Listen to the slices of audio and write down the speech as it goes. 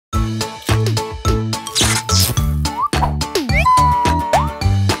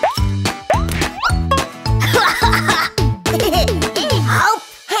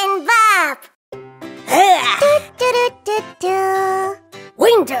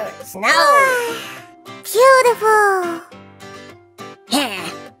Snow. Beautiful.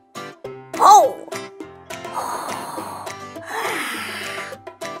 Oh.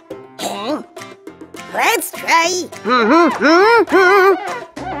 Let's try.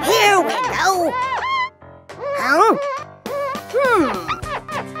 Here we go. Huh?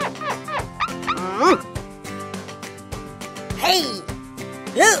 Hey,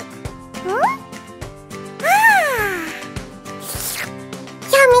 look. Huh? Ah.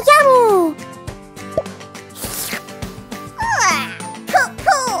 Yummy, yummy.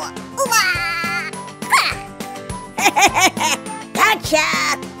 Gotcha.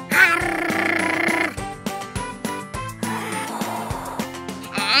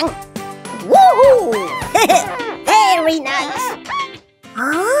 Woohoo! Very nice.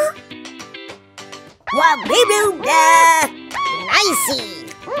 Huh? Wabibooda! Nicey!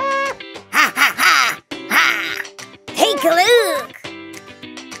 Ha ha ha! Ha! Take a look!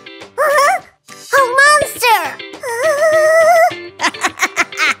 A monster!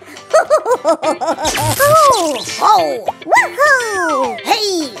 Oh! Woohoo!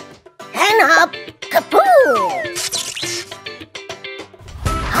 Hey! Hand up! Kapoo!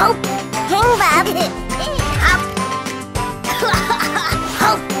 Hop! Hang Bob! Hop!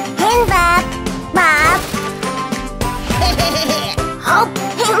 Hop! Hang Bob! Bob! Hop!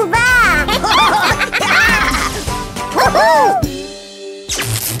 Hang Bob! Woohoo!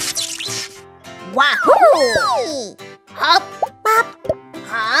 Wahoo! Hop! Bob!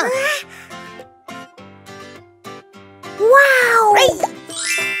 Huh? Wow! Great!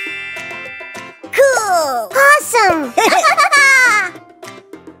 Cool! Awesome!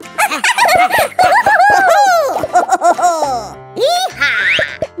 Yee-haw!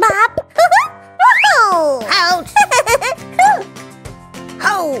 Bob! Woohoo! Out!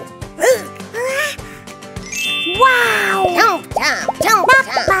 Ho! Look! Wow! Jump, jump, jump, Bob!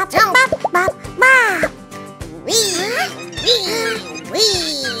 jump, Bob! jump! Bob! Bob! Bob! Wee! Wee!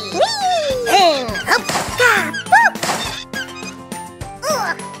 Wee! Whee! And up! Bob! Boop!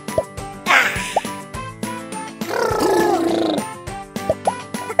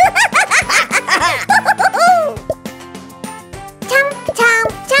 Jump! Jump!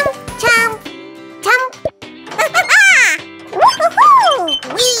 Jump! Jump! Jump! Woohoo!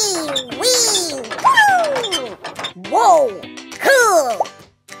 Wee! Wee! Woo! Whoa! Cool!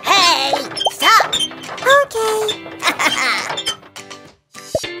 Hey! Stop! Okay.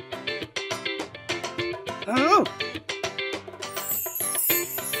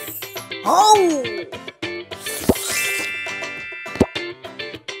 Oh!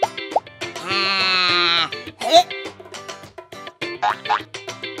 Hit!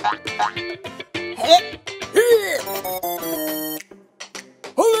 Hit!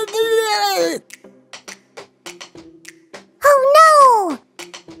 Oh no!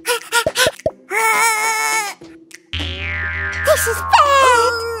 This is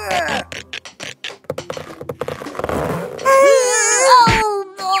bad!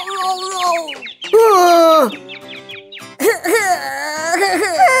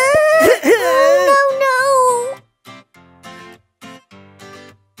 No, no!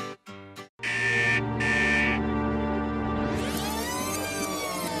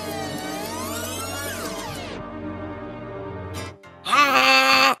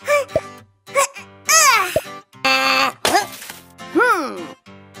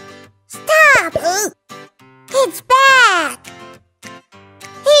 Stop! It's bad!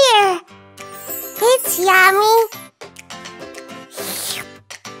 Here! It's yummy!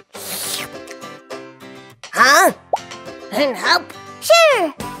 Huh? And help?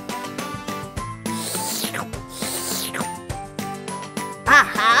 Sure!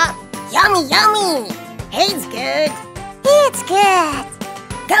 Aha! Yummy, yummy! It's good! It's good!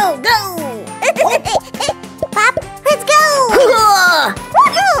 Go, go! Pop, let's go! Woohoo!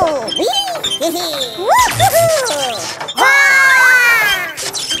 Woohoo!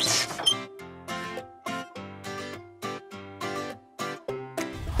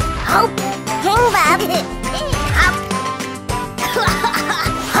 Hop! Hang Bob! Hop!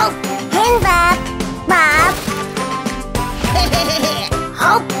 Hop! Hang Bob! Bob!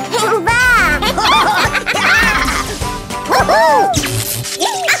 Hop! Hang Bob! Woohoo!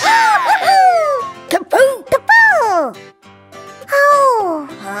 Woohoo! Kapoo! Kapoo! Oh!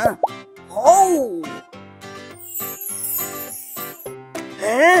 Huh? Oh!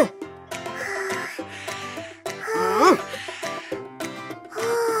 Huh? Huh?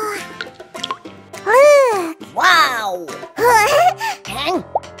 Look! Wow! Hang!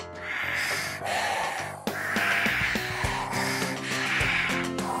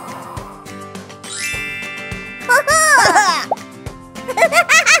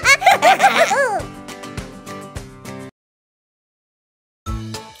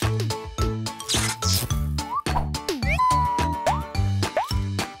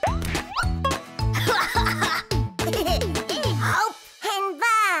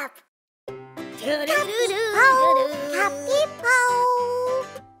 Happy Poe.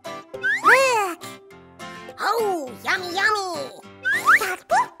 Look. Oh, yummy, yummy.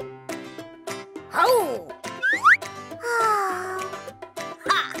 Oh, Oh.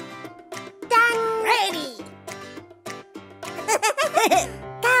 ha, Done. ready.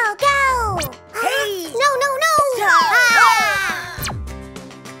 Go, go. Hey. No, no, no. Ah.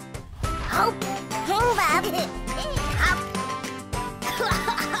 Oh, Hang Bob. hop.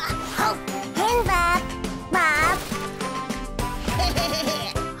 Oh, Hang Bob. Bob.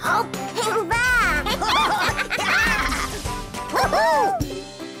 hop. Hang Bob. Woohoo.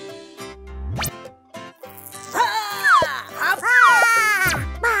 Hop. Ah,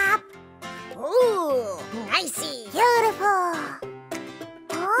 Bob. Ooh, nicey. Beautiful.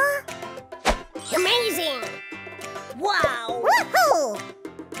 Huh? Amazing. Wow. Woohoo.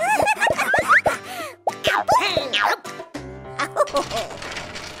 And up.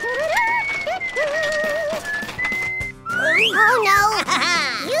 Oh no.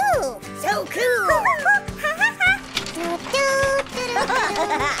 You. So cool.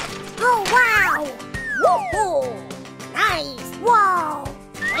 Oh wow. Woohoo. Nice. Wow.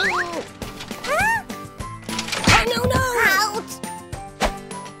 Oh, Huh? no, no. Ouch.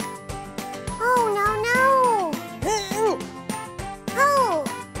 Oh no no. Oh.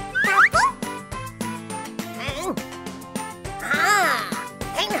 Apple?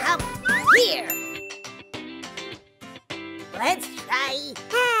 Hang up here. Let's try.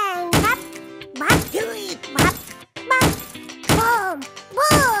 Hang up. Bop. Do it. Bop. Bop. Boom.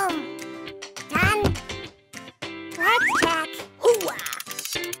 Boom. Done. Let's check. Hooah.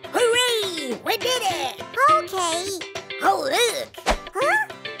 Hooray! We did it. Okay. Oh, look. Huh?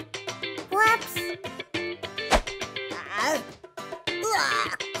 Whoops.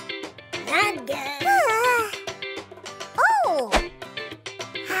 Ah, not good. Oh.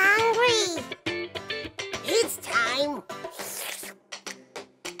 Hungry. It's time.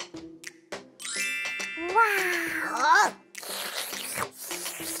 Wow. Oh,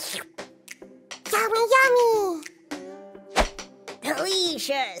 Yummy, yummy.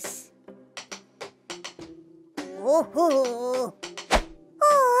 delicious. Woohoo.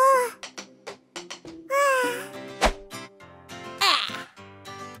 Oh. Ah. Ah.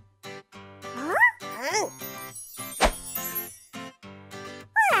 Huh? Huh?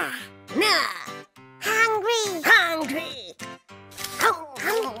 Ah. Nah. Hungry. Hungry. Hum,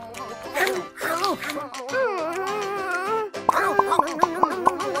 hum, hum, hum, hum. Hum, hum, hum,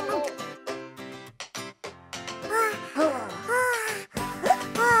 hum.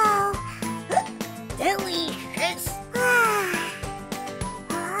 Oh. Delicious. Huh?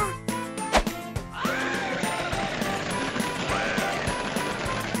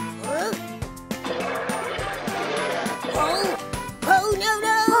 Oh, oh no,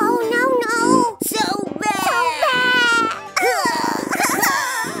 no. Oh no no! So bad.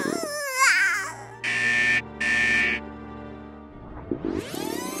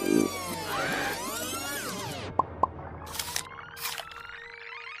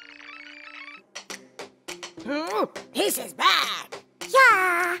 This is bad.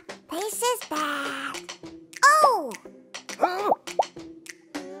 Yeah, this is bad. Oh, Oh,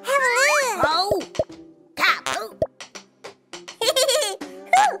 have a look. oh, kapoo.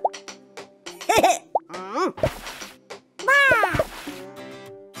 Wow.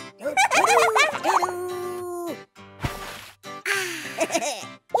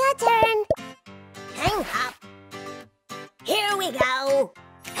 Your turn. Hang up. Here we go.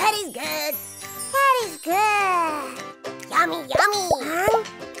 That is good. That is good. Yummy, yummy. Hum,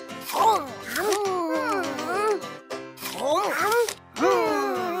 Hum, hum, hum, hum.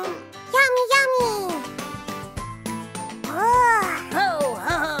 hum. Yummy, yummy. Oh, Ho,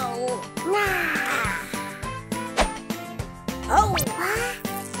 ho. nah. Oh, What?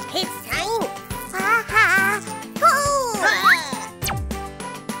 it's time. Ah, oh.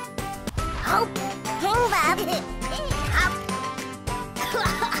 Hop, Hang Bob. hop.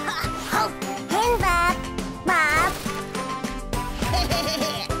 Hop, Hang Bob. Bob.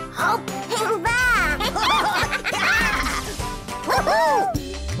 hop. Hang Bob. Woohoo!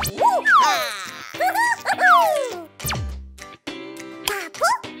 Woo! Papu?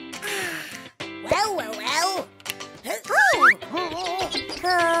 Well, well, well. Cool.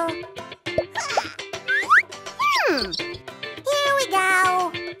 Here we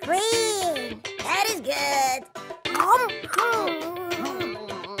go. Green. That is good.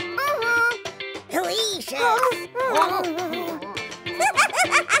 Delicious.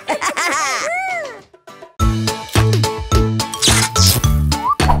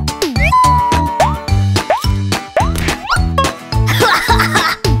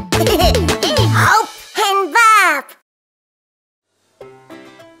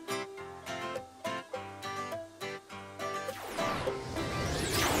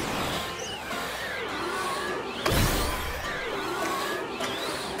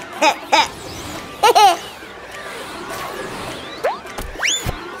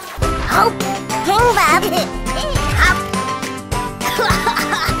 Hop, Hen bập. hop.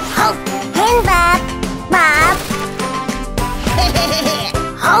 Hop, Hen bập. Bập.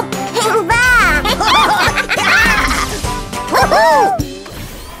 hop. Hen bập. Woohoo!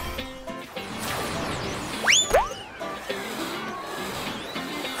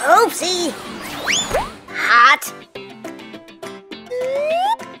 Oopsie. Hot.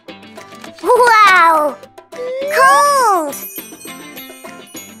 Wow! Cold!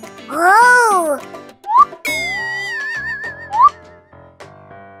 Whoa!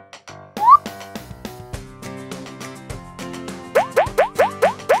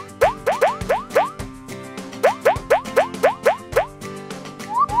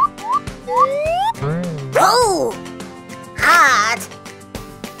 Oh, hot.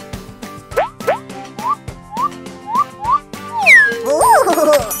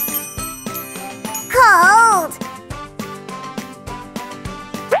 Ooh! Cold!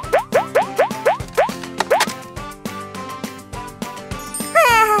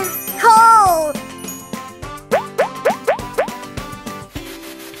 Cold!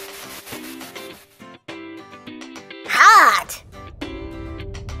 Hot.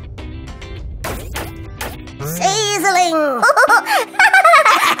 Sizzling.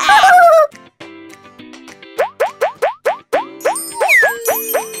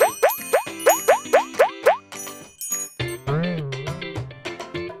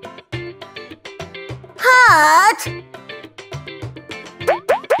 Hot.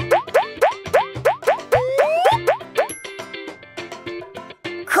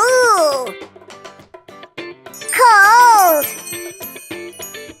 Cool. Cold!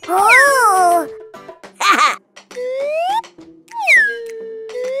 Ooh!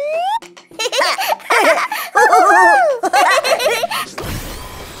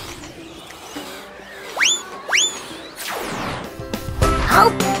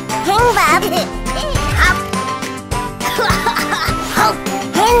 Hop, Hen bập. hop. Hop,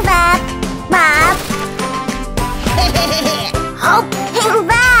 Hen bập. Bập. hop. Hen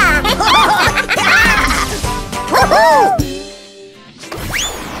bập. Woohoo!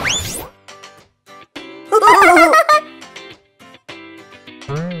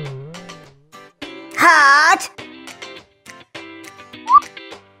 Hot.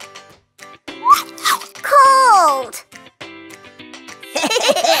 Cold!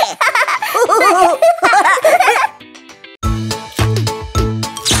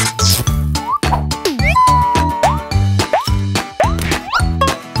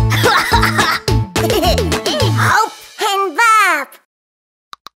 Hop. Hen bập.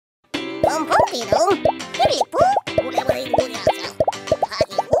 Bum bum dee dum. Dee boo. Ule ule ule.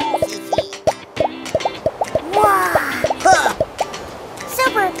 Hadi hoo si si. Wow! Huh.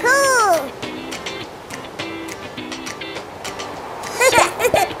 Super cool!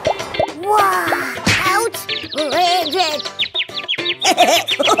 Wow! Ouch. Rigid.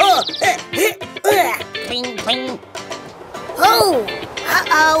 Cling cling. Oh.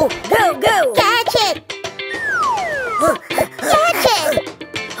 Uh-oh. Go go. Catch it! Catch it!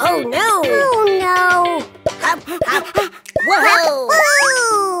 Oh no. Oh no! Hop hop. Whoa.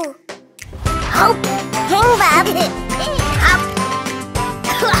 Woo! Hop. Hen bập. Hop.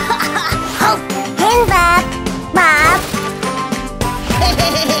 Hop. Hen bập. Bập.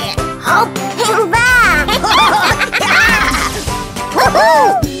 Hop. Hen bập. Woohoo!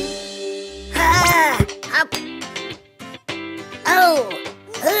 Hop. Oh.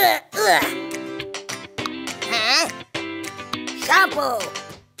 Huh? Shuffle.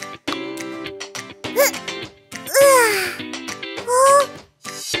 Oh,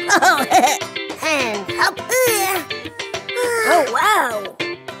 Oh. And hop. Oh wow.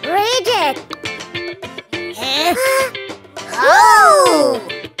 rigid! Huh? Oh!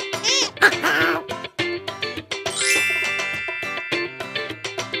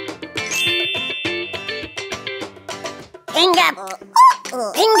 Ping up.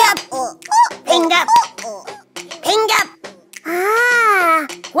 Ping up. Ping up. Ping up. Ah!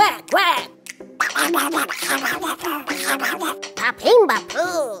 Quack quack. A ping bop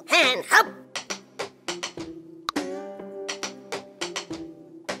poo. And hop.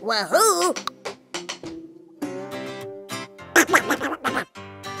 Wahoo.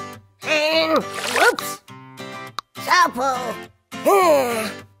 And whoops. Shuffle.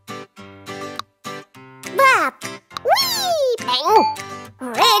 Bop! Whee! Bang!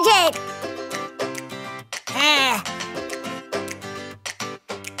 Rigid!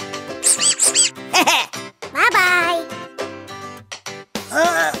 Bye-bye!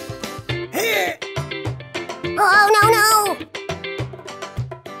 Oh, no, no!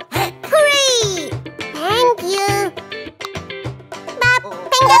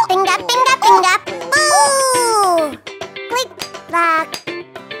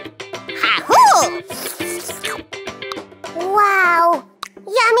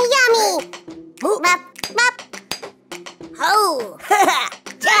 Bop, bop. Oh,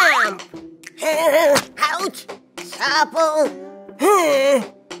 jump. Ouch. Supple. Hand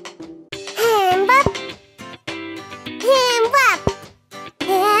bop. Hand bop.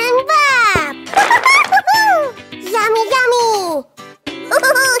 Hand bop. Yummy, yummy.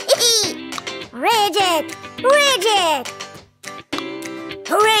 Rigid, rigid.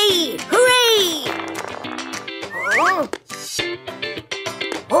 Hooray! Hooray!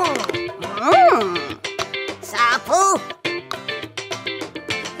 Supple.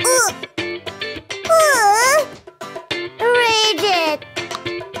 Rigid.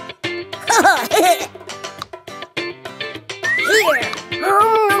 Here.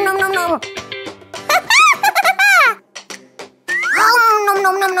 Nom nom nom nom. Nom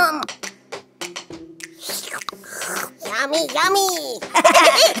nom nom nom. Yummy, yummy.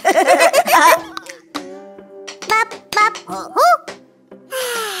 Bop, bop.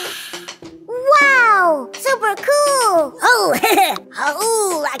 Wow, super cool. Oh,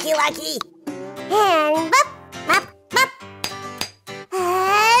 oh, lucky, lucky. And bop, bop, bop.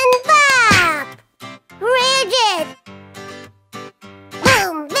 And bop. Rigid.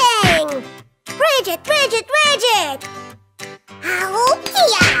 Boom, bang. Rigid, rigid, rigid. Oh,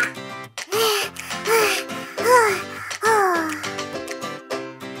 yeah.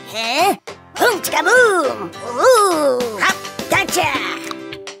 Huh? Boom, chicka boom. Ooh, hop, gotcha.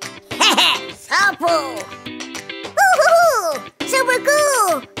 Supple. Woohoo! Super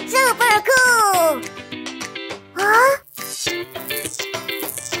cool! Super cool! Huh?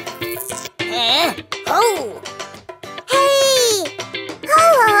 Huh? Oh, Hey! Ho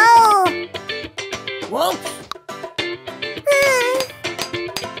ho ho! whoops.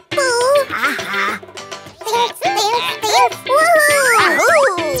 Boo! Aha. Dance, dance, dance! Woohoo! Ahoo.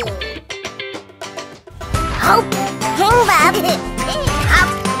 Hop! Hang bob! Hop.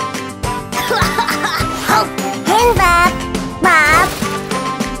 Hop. Hang bob! Bob!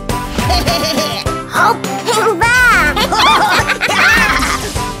 Hop. Hang bob!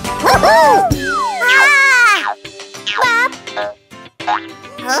 Woohoo! Ah! Bob!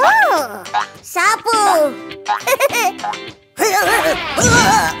 Oh! Supple!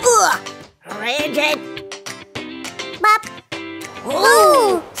 Rigid. Bop! Ooh.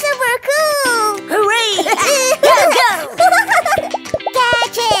 Ooh! Super cool! Hooray. Go, go.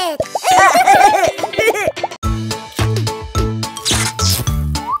 Catch it!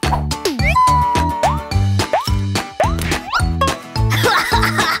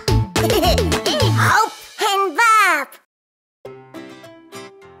 Hop. And bop!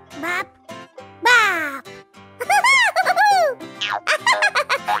 Bop! Bop!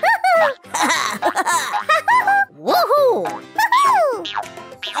 Woohoo.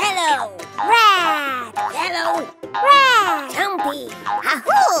 Hello. Rat! Hello. Rat! Jumpy.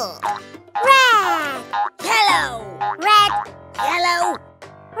 Ahoo. Rat! Hello. Rat! Hello.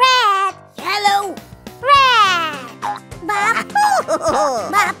 Rat! Hello. Rat! Bop!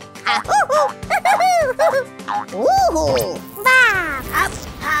 Bop! Ooh. Bop! Hop,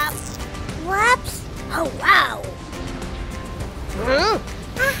 hop. Whoops! Oh, wow. Hmm?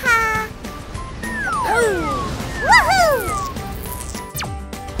 Aha! Ooh. Woohoo!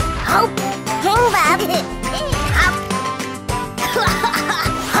 Hop. Hang bob! Hop.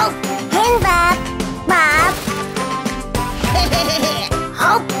 Hop. Hang bob! Bob!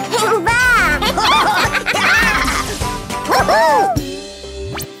 Hop. Hang bob! Woohoo!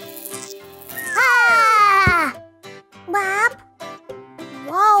 Ah! Bob!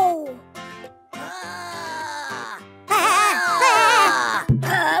 Whoa!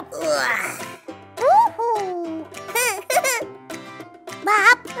 Woohoo!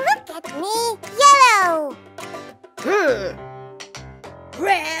 Bob, look at me! Yellow!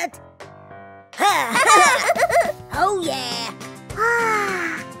 Red. Oh, yeah.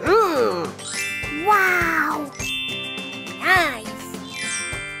 Ah! Mm. Wow! Nice.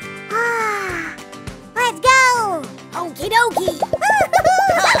 Ah! Let's go! Okie dokie.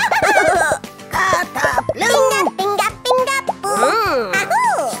 Kata Binga, bloom. binga, binga, boo! Mm.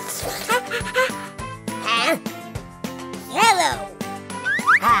 Ahoo! Huh? Yellow.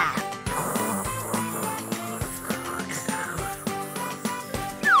 Ah.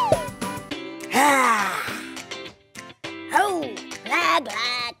 Ah. Oh, black,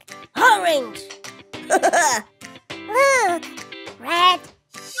 black. Orange. Look! Red!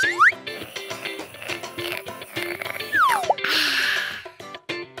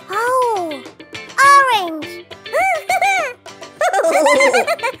 Oh! Orange!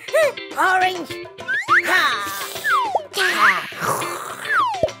 Orange. Ah. Ah.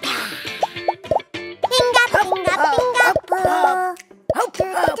 Binga, binga, binga, boo! Hop,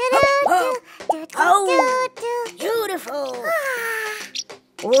 hop, hop, hop. Oh, Doo-doo. beautiful. Ah.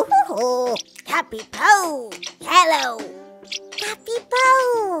 Ooh, Capipo, yellow. Capipo.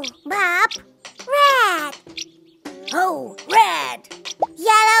 Bob. Red. Oh, red,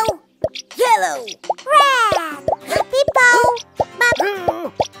 Yellow. yellow. Red. Capipo. Bob.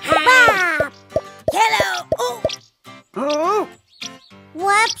 Bob. Yellow. Oh.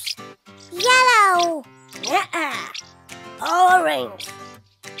 Whoops. Yellow. Orange.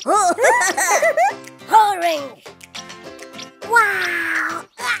 Orange. Wow.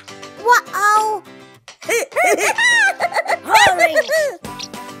 Whoa. Orange.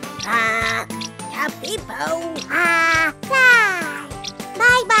 Capipo. Bye.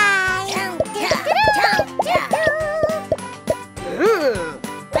 Bye-bye. Down, down, down, down.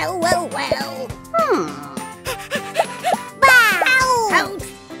 Well. Bow. Out.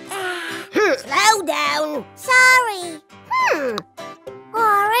 Slow down. Sorry.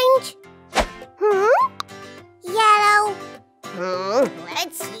 Orange. Yellow.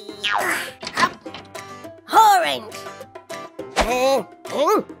 Let's see. Up. Orange.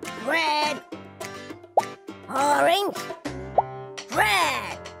 Red. Orange.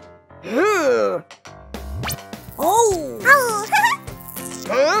 Red. Oh. Oh.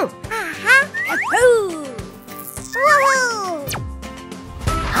 Uh-huh. Kapoo. Woohoo.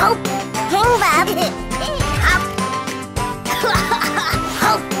 Hop. Hang Bob. Hop.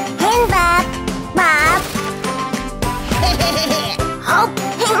 Hop. Hang Bob. Bob. Hop.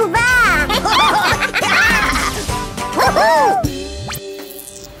 Hang Bob. Woohoo.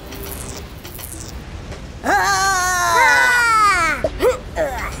 Ah.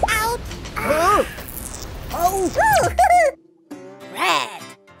 Out. Oh. Red.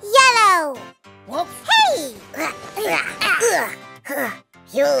 Yellow. Whoops. Hey.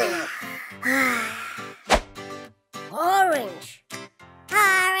 You. Orange.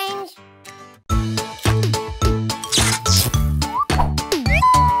 Orange.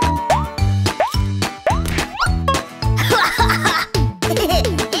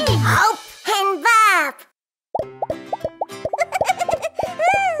 Hop. Hang Bob.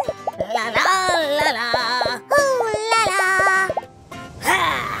 La la la. Ooh la la.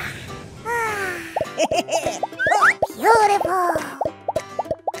 Ah. Beautiful.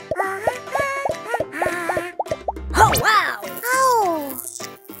 Oh wow. Oh.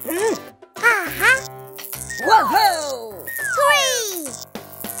 Uh-huh. Whoa. 3.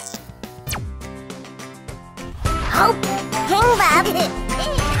 Hop. Hang Bob.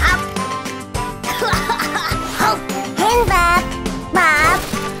 Hop. Hop. Hang Bob. Bob.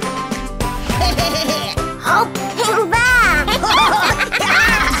 Hop. Hang Bob.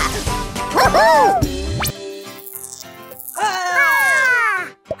 Woohoo. Ah.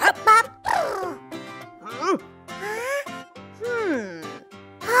 Ah. Bob.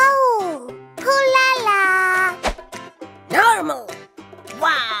 Oh. Ooh la la. Normal.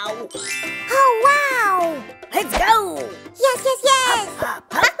 Wow. Oh wow. Let's go. Yes. Hop,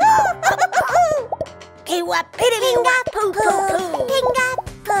 hop, hop, hop, hop. Kiwa, pitty, Pinga poo, poo, poo. Pinga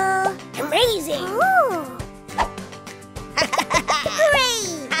poo. Amazing. Ooh. 3.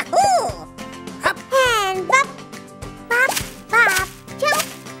 Hop. And bop, bop, jump,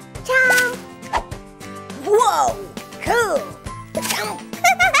 jump. Whoa. Cool. Jump.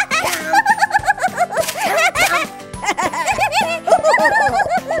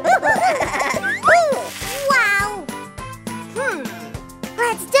 Wow.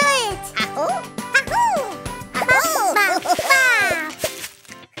 Let's do it. Bop, bop, bop.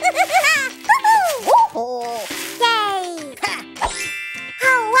 Yay.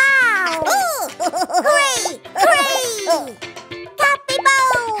 Oh wow. Hooray. Capipo.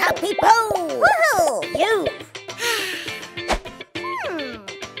 Happy Poo. Woohoo. You.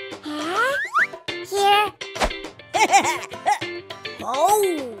 Huh? Here.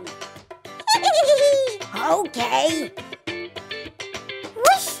 Oh. Okay.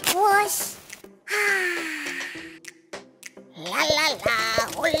 Whoosh, whoosh. La la la.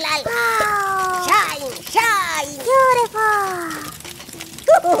 Oh la la. Oh, Shine, shine. beautiful.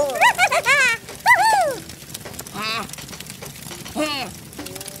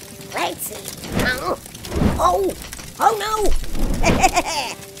 Let's see. Oh no.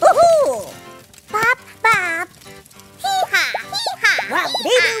 Woohoo. Bop, bop. Hee-ha, hee-ha.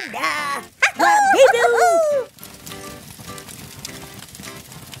 Wab-dee-doo-da. Wab-dee-doo.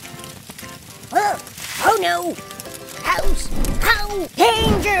 Oh no. House. Ow.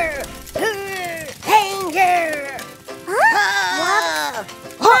 Danger. Danger. Huh? Ah.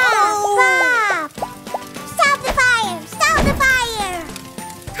 Bop, Oh. bop. Stop the fire, stop the fire.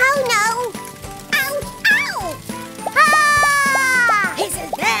 Oh no. Ouch, ouch. Ah! He's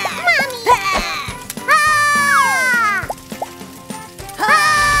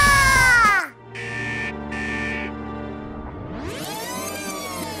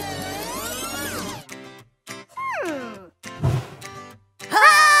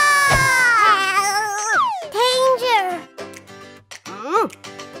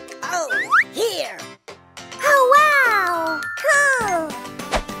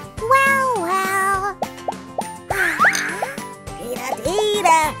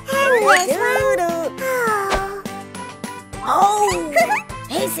Mira. Oh,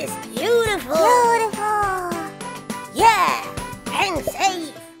 this is beautiful. Beautiful. Yeah, and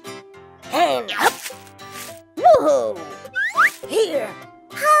safe. And up. Woohoo! Here.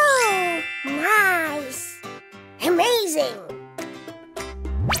 Oh, nice. Amazing.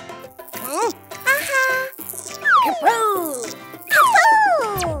 Kapoo!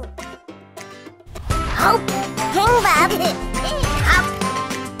 Kapoo! Hop! Hang Bob.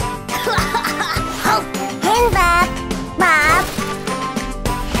 Hop! Hop! Hang Bob. Bob.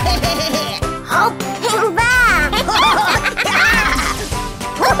 Hop! Hang Bob.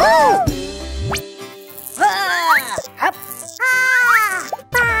 Woohoo! Ah! Hop! Ah,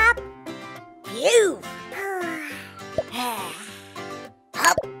 Bob. Phew!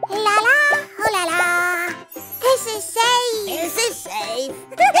 Hop! La la, oh la la. This is safe. Is this safe?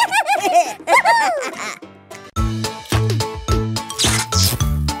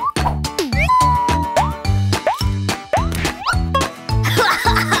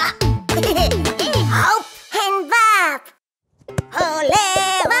 Hop! Hang Bob. Ole!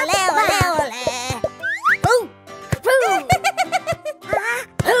 Ole! Ole! Ole! Boom! Boom!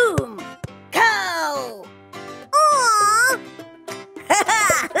 Boom! Go! Aw.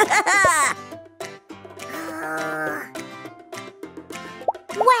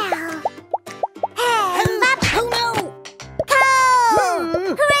 Wow. Hang Bob. Oh no! Go.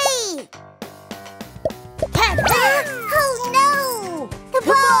 Hurry. Catch that! Oh no. The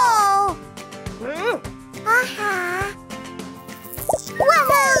ball. Hmm? Uh-huh.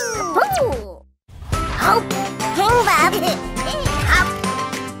 Woohoo. Boo! Hop! Hang Bob. Hop!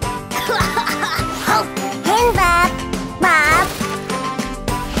 Hop! Hang Bob. Bob.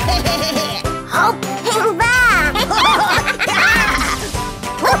 Hop! Hang Bob.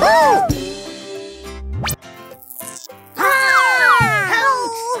 Woohoo! Huh?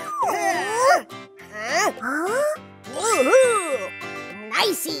 Woohoo!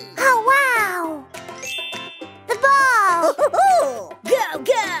 Nicey! Oh, wow. The ball. Go,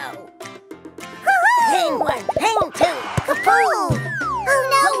 go! Hang one, hang two, kapoo! Oh,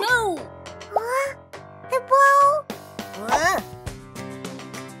 no. Oh no! Huh? The ball? Huh?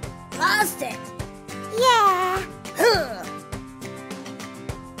 Lost it! Yeah. Huh.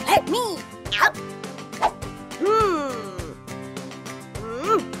 Let me up! Hmm.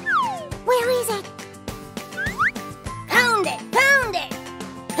 Where is it? Pound it! Pound it!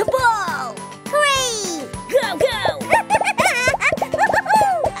 The ball! Hurry. Go, go!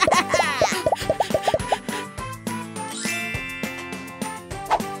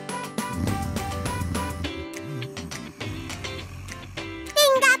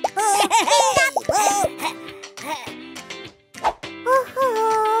 Hang up.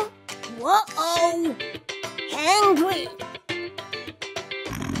 Woohoo. Whoa-oh! Hungry!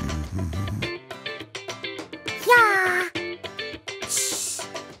 Yeah.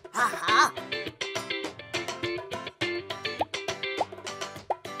 Ha-ha!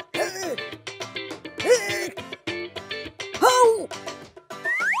 Oh!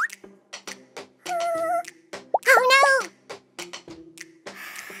 Oh, no.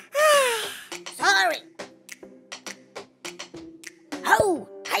 Sorry! Oh!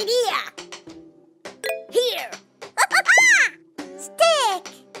 Idea! Here! Stick.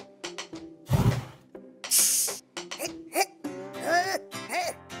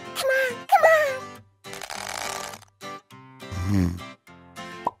 Come on, come on.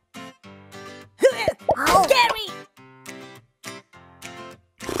 Oh! Scary!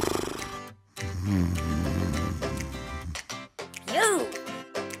 You!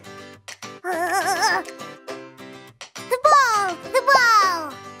 The ball, the ball.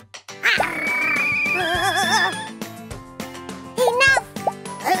 Enough.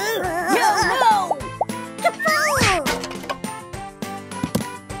 No, no! Kapoo.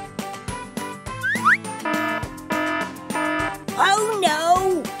 Oh no!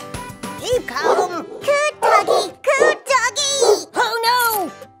 Keep calm! Good doggy, good doggy. Oh no!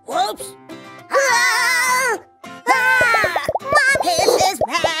 Whoops! Ah! Ah! Mommy. This is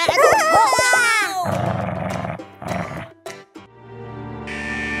bad! Oh,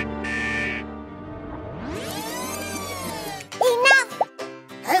 Enough.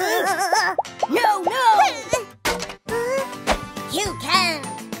 no, no! You can't!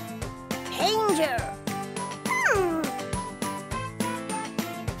 Danger! Hmm.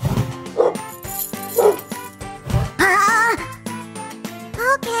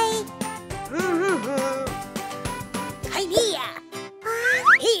 Okay.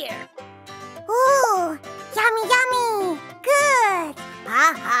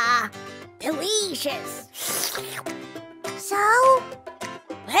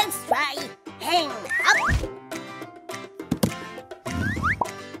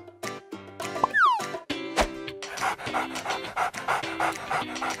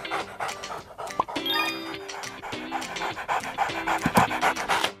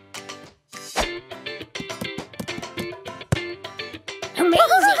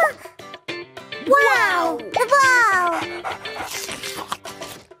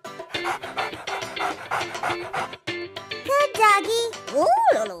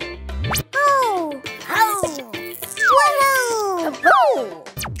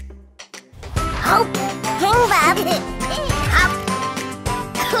 Hope Hang Bob. Hop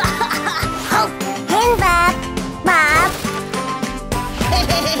Hope Hang Bob. Bob.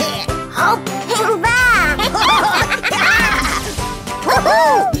 Hope Hang Bob.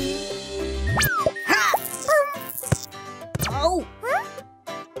 Woohoo! Ha! Oh!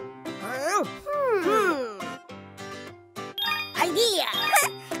 Idea!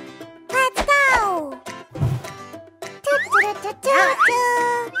 Let's go.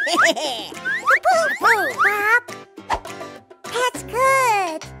 Boo! Bob. That's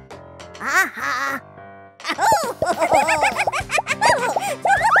good. Aha!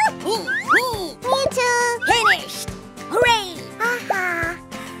 Me! Me too. Finished! Hooray! Aha.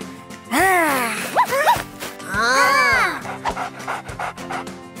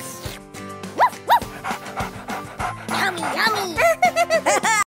 Yummy, yummy!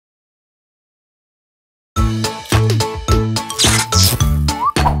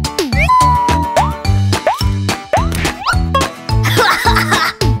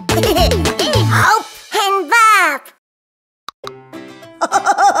 Hope! Hang Bob.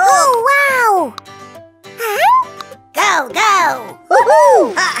 Oh, wow. Huh? Go, go! Woohoo.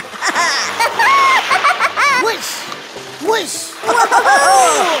 Whoosh! Whoosh! Whoa!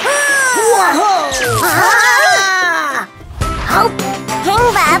 Ah! Hope! Hang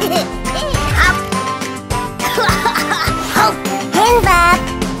Bob. Hop! Hope! Hang Bob.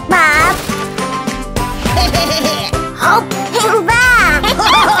 Bob. Hope! Hang Bob.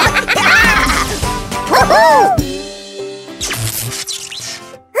 Woohoo.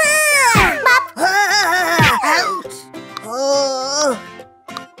 Bob. Ouch! Oh!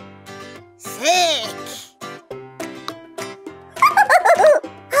 Sick!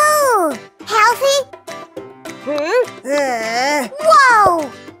 Oh, healthy? Whoa.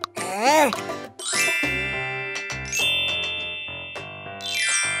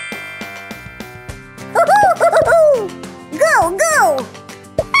 Go, go.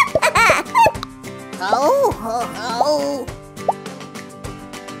 Ho, ho, ho!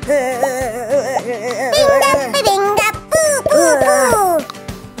 Binga, binga, boo, boo, boo.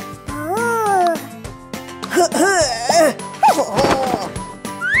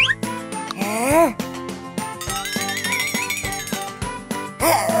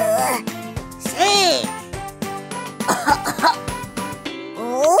 Sick!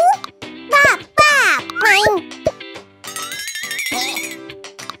 Bob, Bob, mine.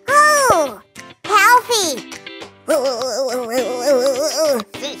 Oh, healthy.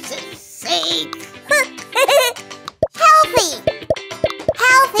 Sick! Healthy.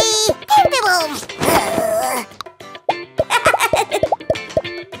 Healthy. Pimpy boom.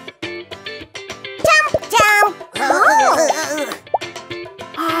 Jump, jump. Oh.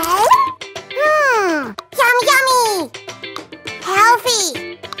 Yummy, yummy. Healthy.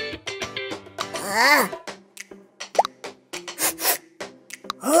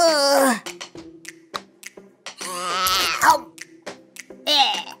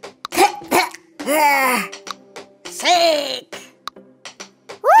 Sick!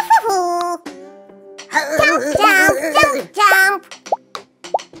 Woohoo. Jump, jump, jump, jump.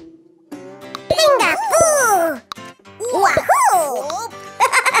 Binga, boo. Wahoo.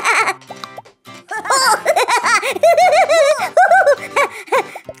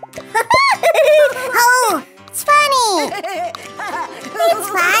 Oh, it's funny. It's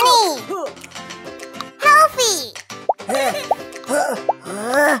funny. Healthy.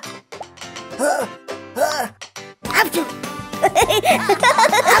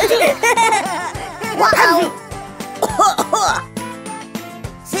 Wow!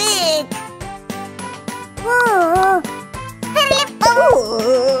 Sick! Ooh. Fiddly-boo.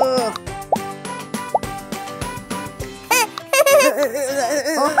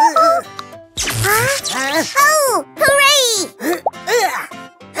 Huh? Oh, hooray!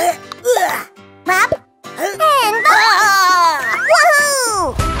 Bob and Bob.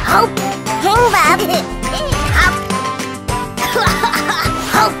 Woohoo! Hope! Hang Bob. Hop!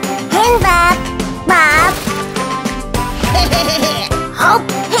 Hope! Hang Bob. Bob. Hope!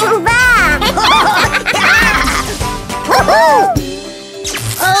 Hang Bob. Woohoo!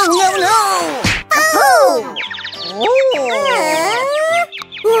 Oh no no! Oh!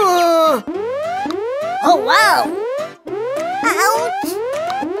 Oh wow! Ouch!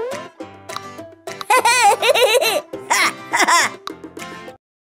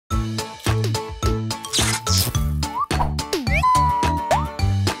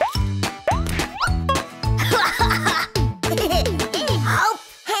 Hope!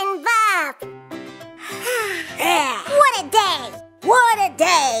 And Bob. Yeah. What a day! What a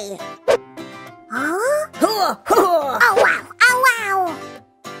day! Huh? Huh? Oh wow! Oh wow!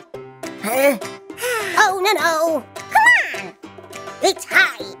 Huh?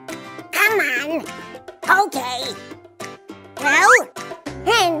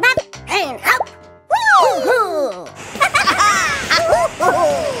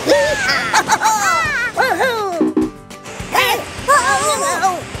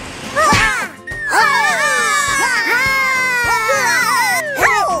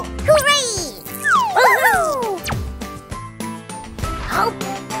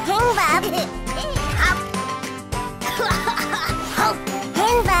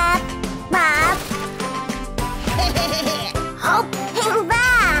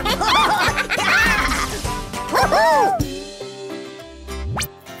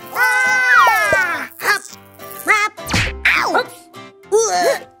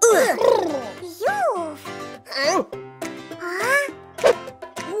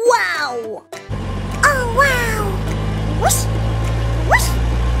 Wow! Oh, wow! Whoosh! Whoosh!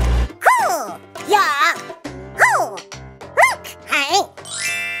 Cool! Yeah! Oh! Look! Hey!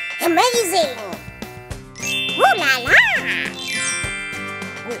 Amazing! Ooh la la!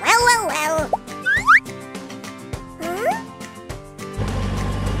 Well, well, well!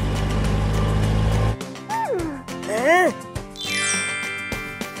 Huh?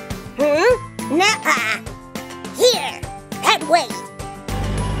 Nuh-uh! Here! That way!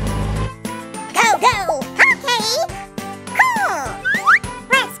 Go, go! Okay! Cool!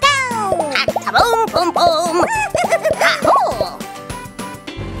 Let's go! Boom, boom, boom! Ha-ho!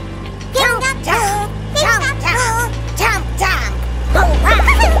 Jump, Jump, jump, jump, jump, jump! Oh, wow!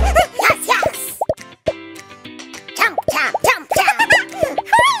 Yes, yes! Jump, jump, jump, jump!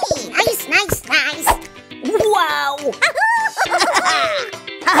 Hooray! Nice, nice, nice! Wow!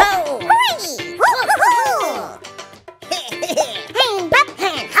 Oh! Hooray! Woo-hoo-hoo! Hand up,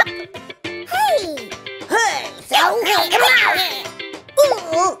 hand up! Hey! Hey, so come on!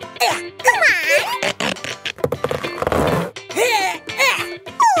 Ooh, Come on!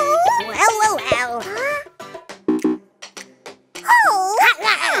 well, well, well! Oh!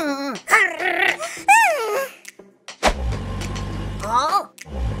 Oh,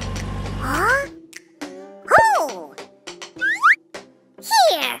 Huh? Oh!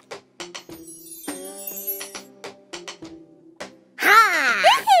 Here! ha!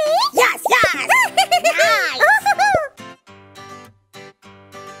 Yes, yes! Nice!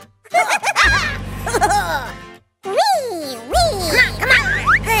 Wee! Wee! Come on!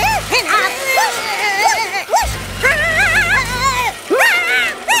 And up!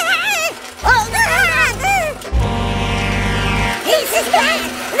 This is bad!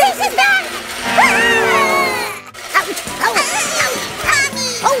 This is bad! Ouch! Oh!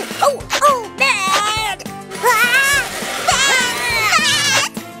 Ouch! Oh! Oh! Oh! Bad!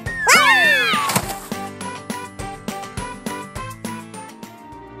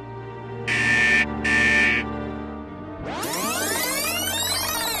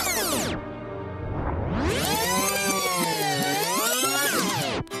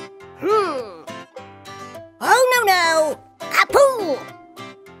 Oh no no! Kapoo!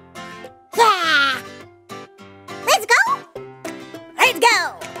 Yeah! Let's go! Let's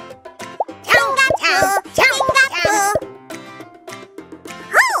go! Jump, jump, jump, jump!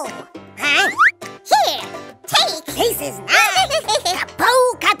 Oh! Huh? Here! Take! This is nice!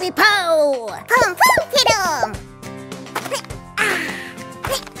 Kapoo, kapi-po! Pum pum kidum!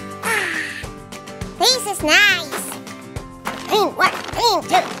 This is nice! Hang one, hang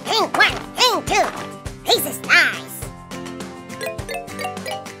two, hang one, hang two! This is nice!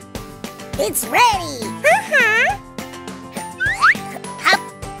 It's ready! Uh-huh! Hop!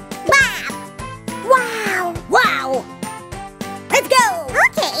 Bob! Wow! Wow! Let's go!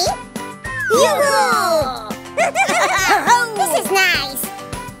 Okay! Yoo-hoo! This is nice!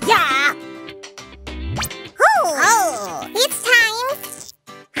 Yeah! Oh! Oh! It's time!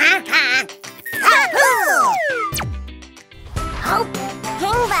 Ha ha! Ha-hoo! Hop!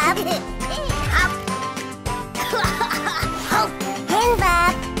 Hang Bob! Hop! Hop! Hang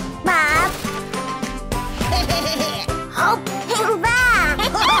Bob! Bob! Hop! Hang Bob!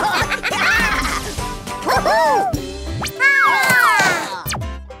 Woohoo! Ah!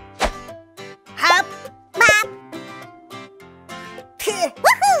 Hop! Bob!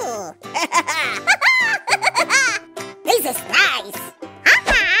 Woohoo! This is nice!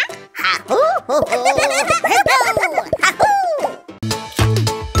 Uh-huh! Ha-hoo! Let's go! Ha-hoo!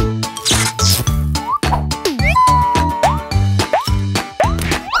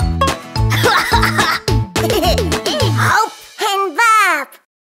 Hop! Hang Bob!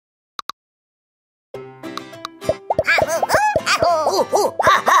 Ooh, ooh,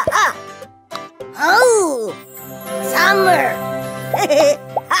 ha, ha, ha. Oh! Summer!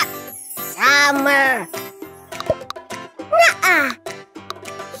 Ha, summer! Nuh-uh!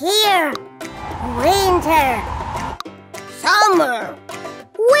 Here! Winter! Summer!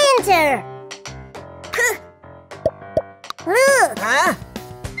 Winter! Look! Huh?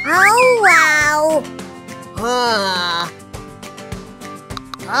 Oh, wow!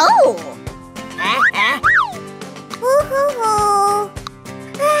 Oh! Huh? Woo-hoo-hoo!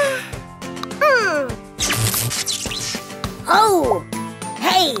 Oh!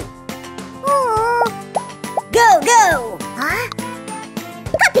 Hey! Oh! Go, go! Huh?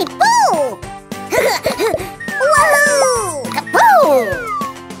 Kapipoo! Woohoo! Kaboom!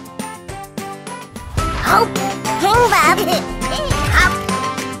 Hop! Hang Bob! Hop!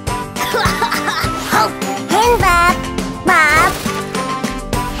 Hop! Hang Bob! Bob!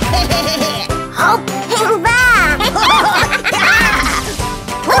 Hop! Hang Bob!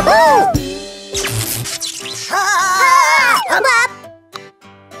 Bop. Huh?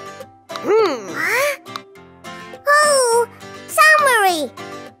 Oh, summary.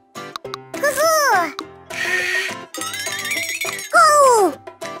 Oh,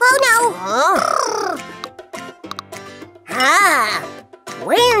 oh no. Ah,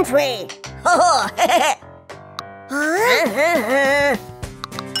 Wintry. Huh?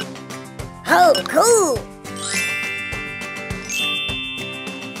 Oh, cool.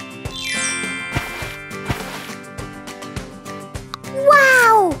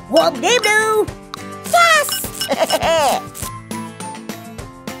 Wow. Whoop-de-doo. Yes.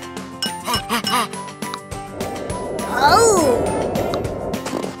 Oh.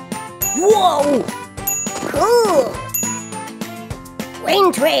 Whoa. Cool.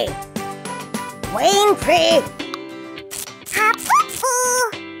 Wintry. Wintry.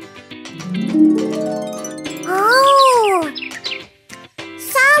 Oh,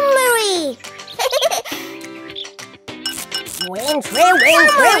 summary. Wintry,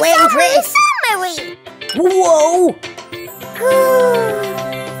 Wintry, Wintry. Summary. Whoa.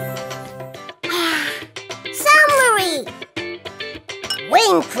 Summary.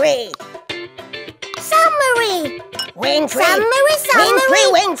 Wintry. Summary. Wintry. Summary, summary.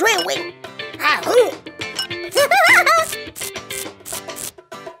 Wintry, Wintry. Ahoo.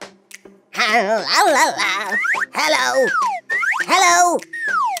 Hello, hello, hello, hello,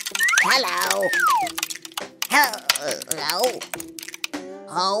 hello, hello.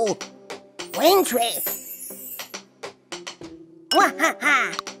 Oh, Wintry.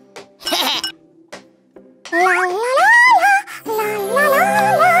 Wahaha. La la la la la la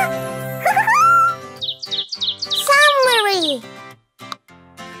la. Summary.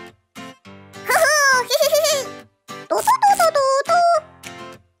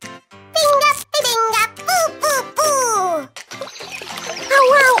 Oh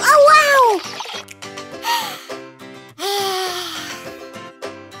wow! Oh wow!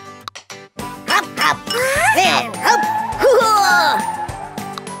 Hop, hop, and hop. Hoo-ha.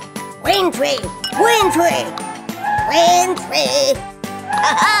 Wintry, Wintry, Wintry.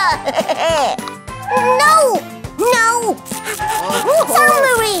 No! No!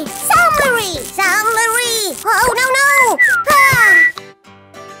 Summary! Summary! Summary! Oh no no! Ah!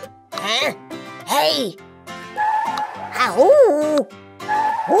 Huh? Hey. Ahoo.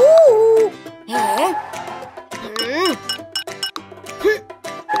 Ooh. Huh?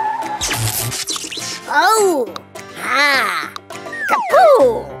 Oh. Ah.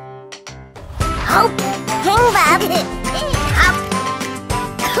 Kapoo. Hop. Hang Bob! Hop.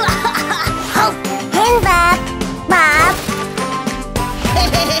 Hop. Hang Bob! Bob!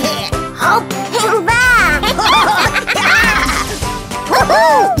 Hop. Hang Bob!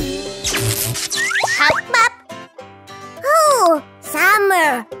 Woohoo. Hop Bob! Oh! Summer!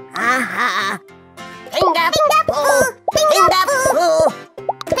 Aha. Hingap. Hingap. Hingap.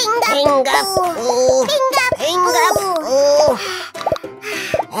 Hingap! Hingap. Hingap! Hingap.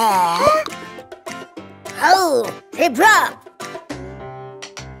 Oh, trip drop.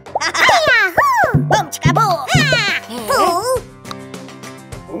 Yahoo! Boom, chicka boom. Who?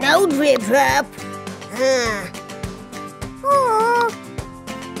 No drip drop. Oh!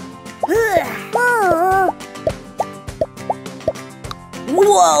 Oh!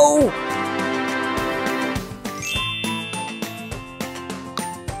 Whoa.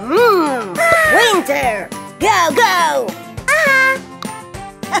 Winter. Go, go.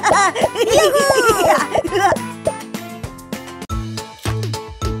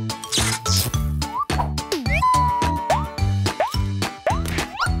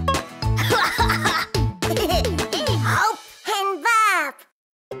 Hop and Bob!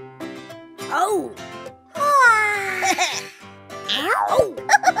 Oh. Oh!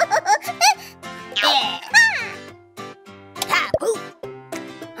 Yeah. Tapu.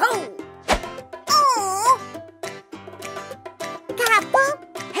 Ho. Oh! Kapu!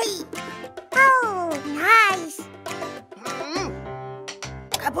 Hey. Oh, nice!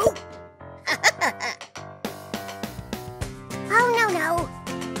 Kapu. Oh, no, no!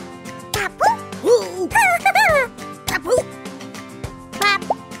 Kapu! Woo. Kapu. Bop!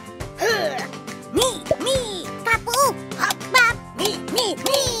 Me. Kapu! Hop. Bop! Me.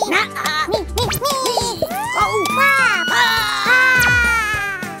 Nah. Me! Oh. Bop! Ah.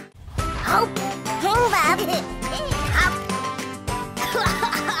 Hop! Hang Bob! Hop.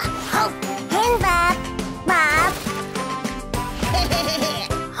 Hop. Hang Bob! Bob!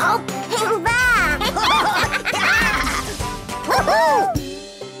 Hop. Hang Bob! Woohoo!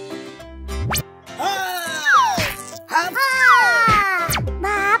 Hop.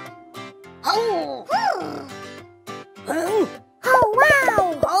 Bob! Oh. Oh, wow!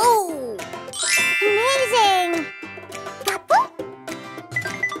 Oh.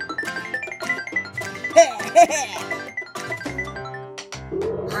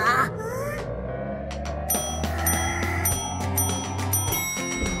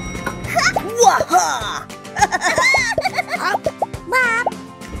 Ha! Hop! Bob.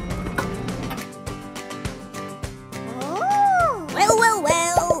 Oh. Well, well,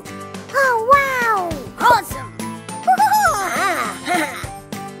 well. Oh, wow. Awesome. Woohoo.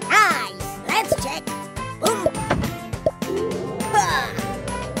 Nice. Let's check. Boom. Ha.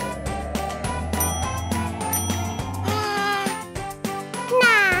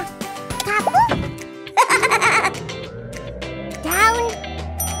 Nah. Kapu. Down.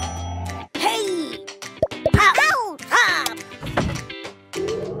 Hey. Hop. Out. Hop.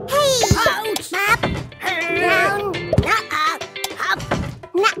 Hey. Ouch. Bob. Down. Nuh-uh. Hop.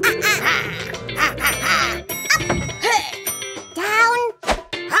 Nah. Ha. Ha, ha, ha. Hey. Down.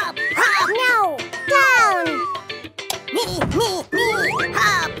 Hop. Hop. No. Down. Me.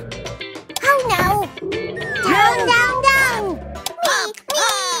 Hop. Oh, no. Down, down, down. Hop. Me.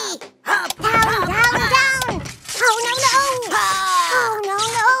 Hop. Down, Hop. down, Hop. down. Oh, no, no. Ha. Oh, no,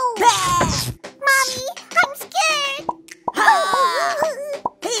 no. Bad. Mommy, I'm scared. Ha.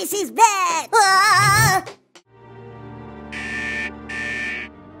 This is bad. Ah.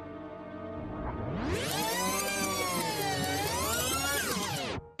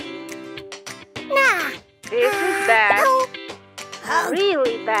 Nah. This is bad. Oh, Oh,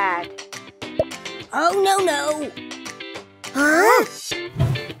 Really bad. oh no, no. huh?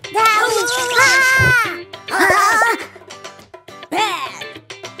 Down. Ah. Ah. Bad.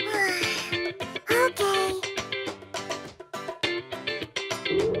 Okay.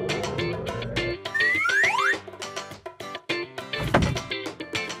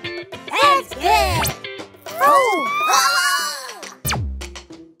 That's good. Oh. Ah.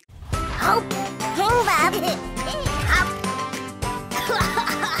 Hop. Hang Bob. Hop.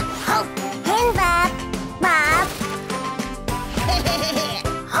 Hop. Hang Bob. Bob.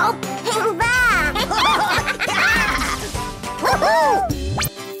 Hop. Hang Bob. Woohoo.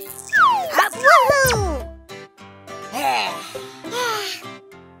 Hop. Woohoo.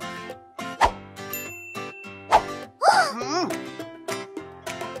 Hmm.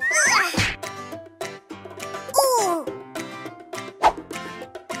 Ooh.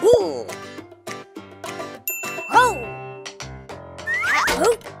 Ooh. Oh.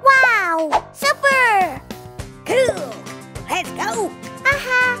 Hoop. Wow. Super. Cool. Let's go.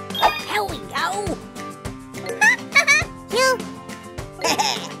 Aha. Here we go. You.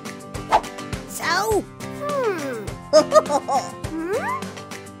 So. Hmm.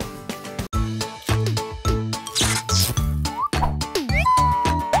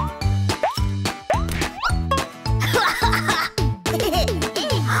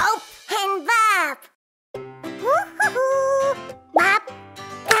 Hop. And Bob. Woohoo. Bob.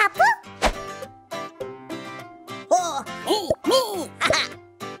 Kapu. Oh, me.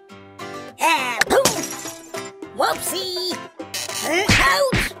 Boom. Whoopsie.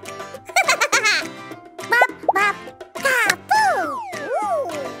 Ouch. Bob. Bob. Kapu.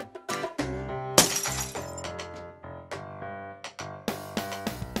 Ooh.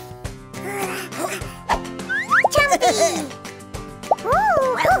 Jumpy.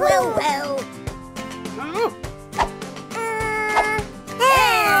 Ooh. Well. Hmm?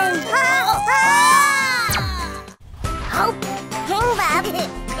 Hey. Hop. Hang Bob.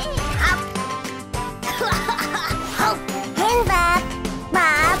 Hop. Hop. Hang Bob.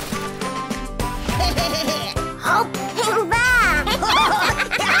 Bob. Hop. Hang Bob.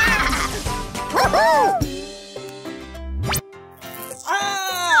 Woohoo.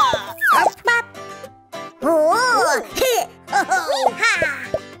 Ah. Hop. Bob. Oh. Ha.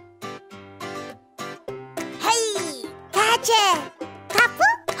 Hey. Gotcha. Kapu.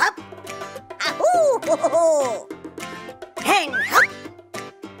 Hop. Ahoo. And hop.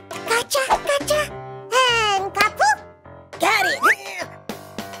 Gotcha. Gotcha. And kapu. Got it.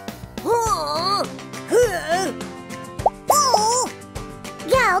 Oh. Ooh.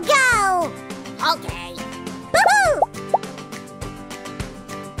 Go, go. Okay. Woohoo.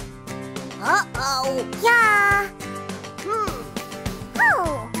 Uh-oh. Yeah. Hmm.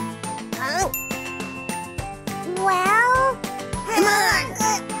 Oh. Huh? Well. Come on.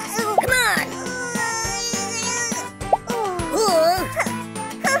 Come on. Ooh.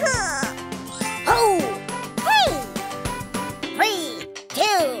 Oh. Hey. 3,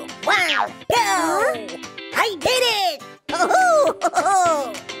 2, 1, go! I did it!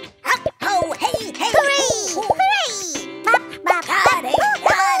 Oh, ho, hey, hey! Hooray! Hooray! Bop, bop, Got it,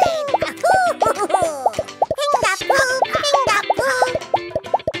 got it! Ping da poop, ping da poop.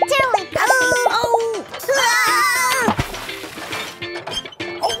 Tilly poop. Oh! Ah!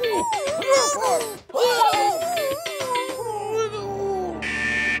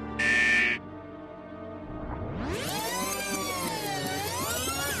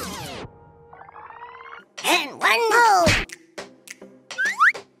 One home.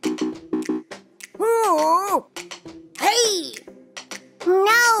 Ooh. Hey.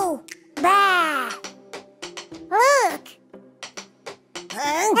 No. Bad. Look. Huh?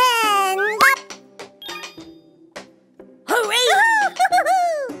 Hands up. Hooray!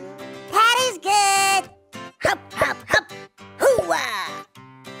 That is good. Hop, hop, hop. Hoo-wah!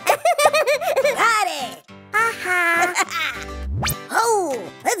 Got it! Oh,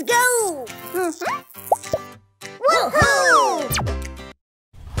 let's go! Woohoo!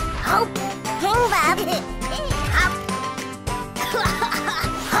 Hop, Hang Bob. hop.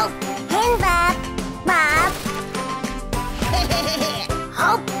 Hop, Hang Bob. Bob.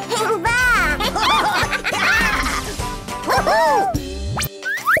 hop. Hang Bob. Woohoo!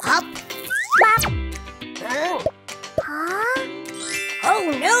 Hop. Bob. Huh? Huh?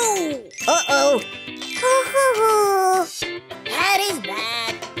 Oh no! Uh-oh, Woohoo! that is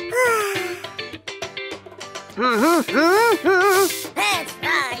bad. That's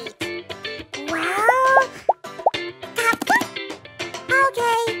right. Well,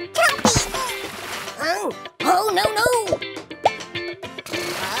 okay, jumpy. Oh, oh no, no.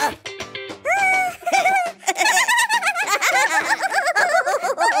 Huh?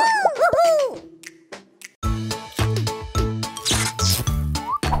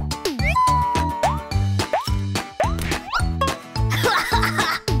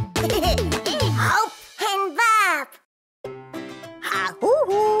 Hop, And Bob. ha, hoo,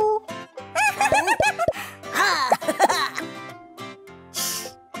 hoo. Ha,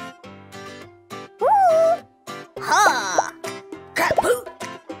 ha. Kapoo.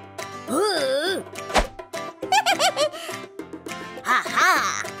 Ooh. Ha,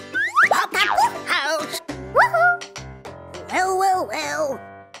 ha. Hop, ouch. Woohoo! Well, well, well.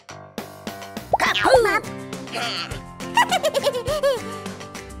 Kapoo.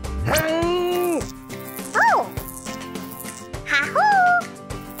 Oh! Ha-hoo!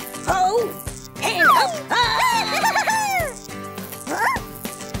 Oh, and up.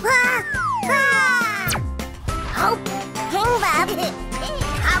 Wah! Wah! Hop, Hang Bob.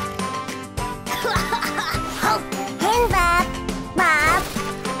 hop. Hop, Hang Bob. Bob.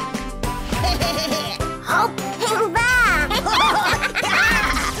 hop. Hang Bob.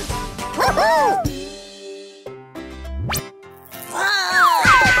 Woohoo! Ah.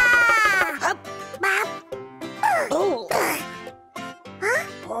 Ah! Hop. Bob. Oh. Huh?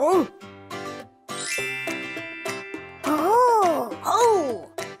 Oh. Oh!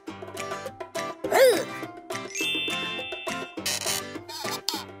 Oh. Ugh.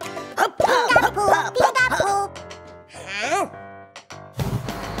 Hop, hop, hop, Peekaboo! hop, hop, hop. Peekaboo! Huh?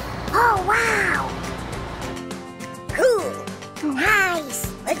 Oh, wow! Cool.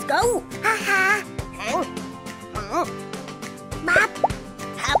 Nice! Let's go. Ha-ha! Huh? Huh? Bob.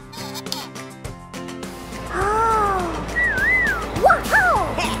 Hop. Oh! Woohoo!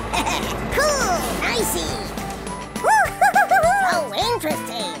 Cool. Nicey. Woo-hoo-hoo-hoo! Oh,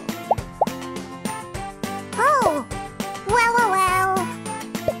 interesting. Oh! Well, well, well!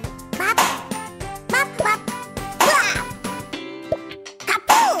 Bop! Bop, bop! Bop!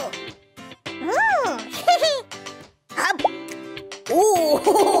 Kapoo! Hop. Ooh.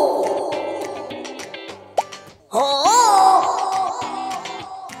 Oh.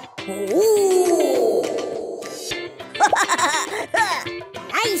 Ooh.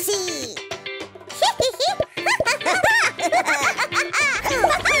 Nicey.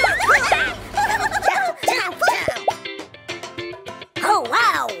 Jump, jump, jump. Oh,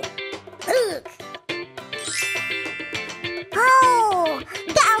 wow. Look. Oh!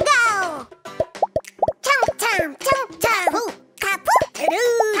 Go, go! Jump, jump, jump, jump! Kapoo!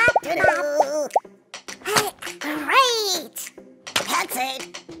 Ta-doo, ta-doo. Great! That's it.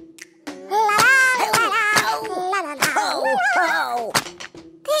 La la la la la la la. Oh, oh.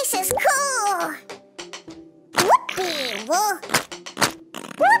 This is cool! Whoopee woo!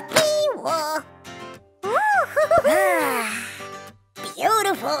 Whoopee woo! Ah,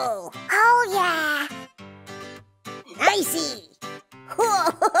 beautiful. Oh yeah! Nicey.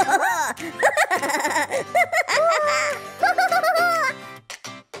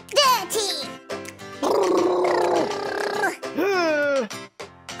 Dirty! Hmm.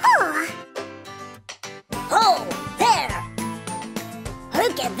 Oh, Oh, there.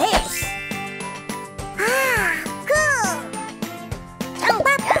 Look at this. ah, cool! Jump,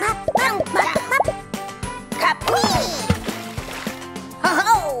 jump, jump, jump. Kapoo.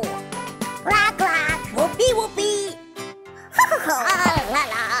 Ho-ho. Rock, rock! Whoopee, whoopee. Ah, la,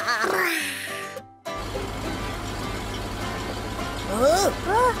 la.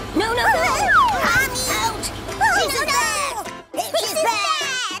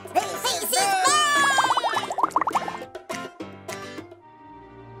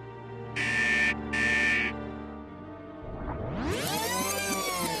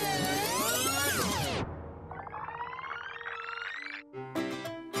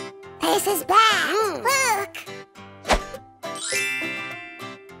 This is bad.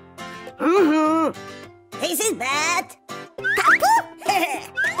 Look. This is bad. Kapu.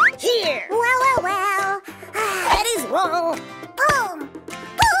 Here. Well. That is wrong. Boom.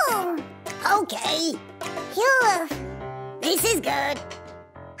 Boom. Okay. Phew. This is good.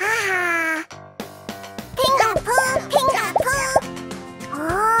 Haha. Pinga-poo, pinga-poo. Oh.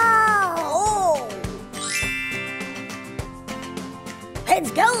 Oh.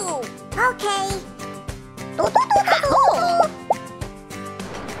 Let's go. Okay.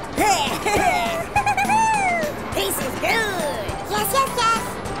 This is good. Yes.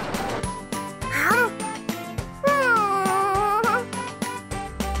 Huh?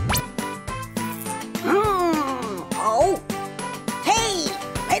 Oh. Hey,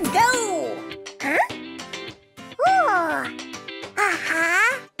 let's go. Huh? Ooh.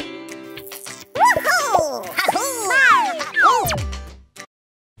 Uh-huh. Woohoo! Oh.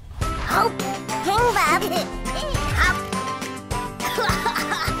 Hop. Hang Bob. Hop.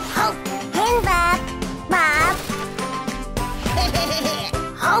 Hop. Hang Bob. Bob.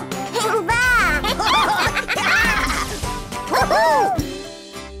 Hop. Hang Bob. Woohoo!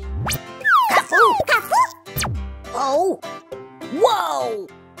 Kapu. Oh. Whoa.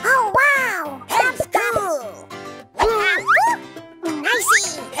 Oh, wow. That's cool.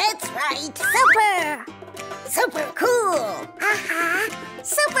 Nicey. That's right. Super. Super cool. Uh-huh.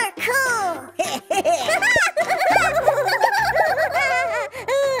 Super cool.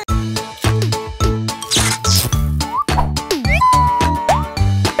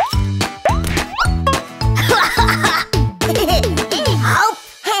 Hop.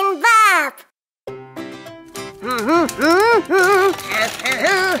 And Bob.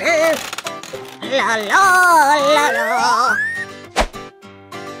 La la la la.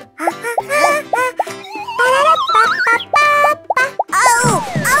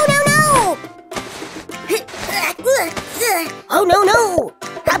 Oh no. Oh no.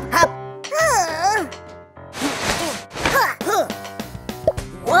 Hop.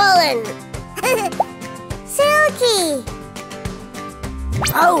 Woolen. Silky.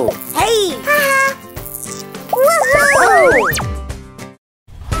 Oh, hey. Woohoo! Oh.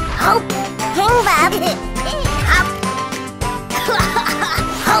 Hop. Hang Bob. Hop.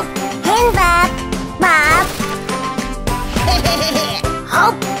 Hop. Hang Bob. Bob.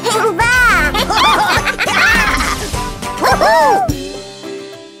 Hop. Hang Bob. Woohoo!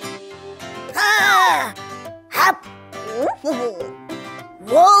 Hop.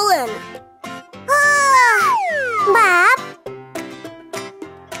 Woolen. Bob.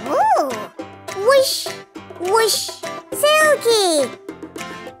 Ooh. Whoosh. Whoosh. Silky.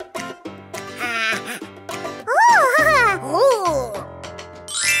 Oh.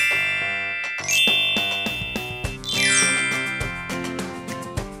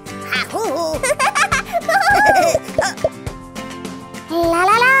 Ooh. La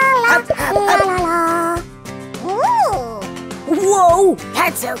la la la. Ooh. Whoa,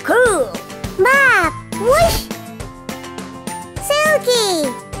 that's so cool. Bob. Whoosh. Silky.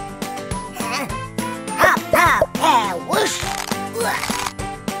 Hop, and whoosh.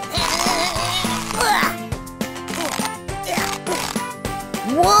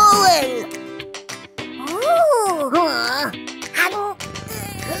 Woolen. Ooh.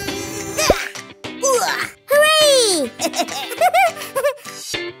 Hooray!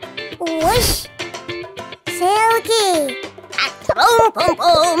 Whoosh. Silky. Boom, boom,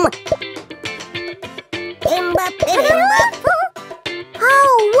 boom. Bimba, bimba.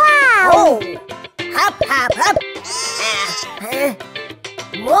 Oh, wow! Oh, hop.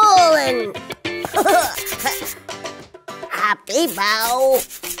 Woolen. Happy bow.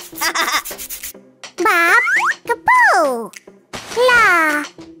 Bob. Kapoo. La.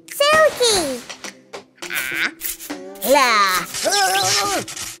 Silky. La.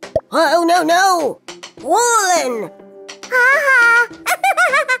 Oh, no. Woolen. Ha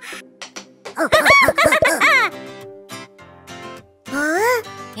Huh?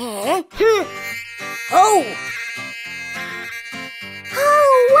 Oh,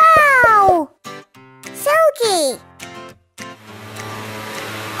 Oh, wow! Silky.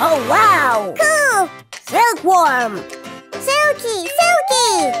 oh, wow. Cool. Silkworm. Silky.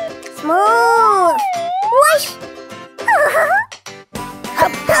 Smooth. Whoosh.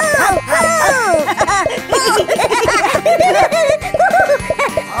 Hop.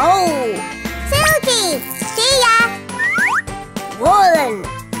 Oh, Silky. See ya. Woolen.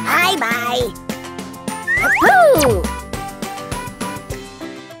 Bye. Kapoo.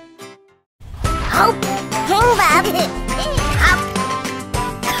 Hop. Hang Bob. Hop.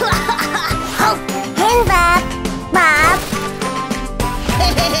 Hop. Hang Bob. Bob.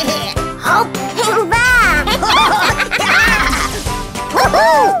 Hop! Back!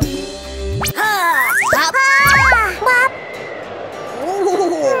 Woohoo! Ha! Hop! Wop! Ooh!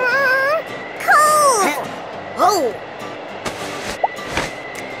 Cool! Oh!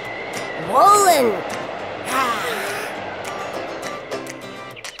 Rolling!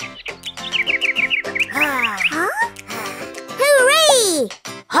 Huh? Hooray!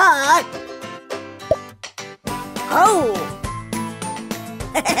 Hot! Oh!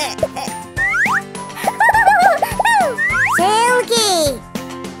 Silky!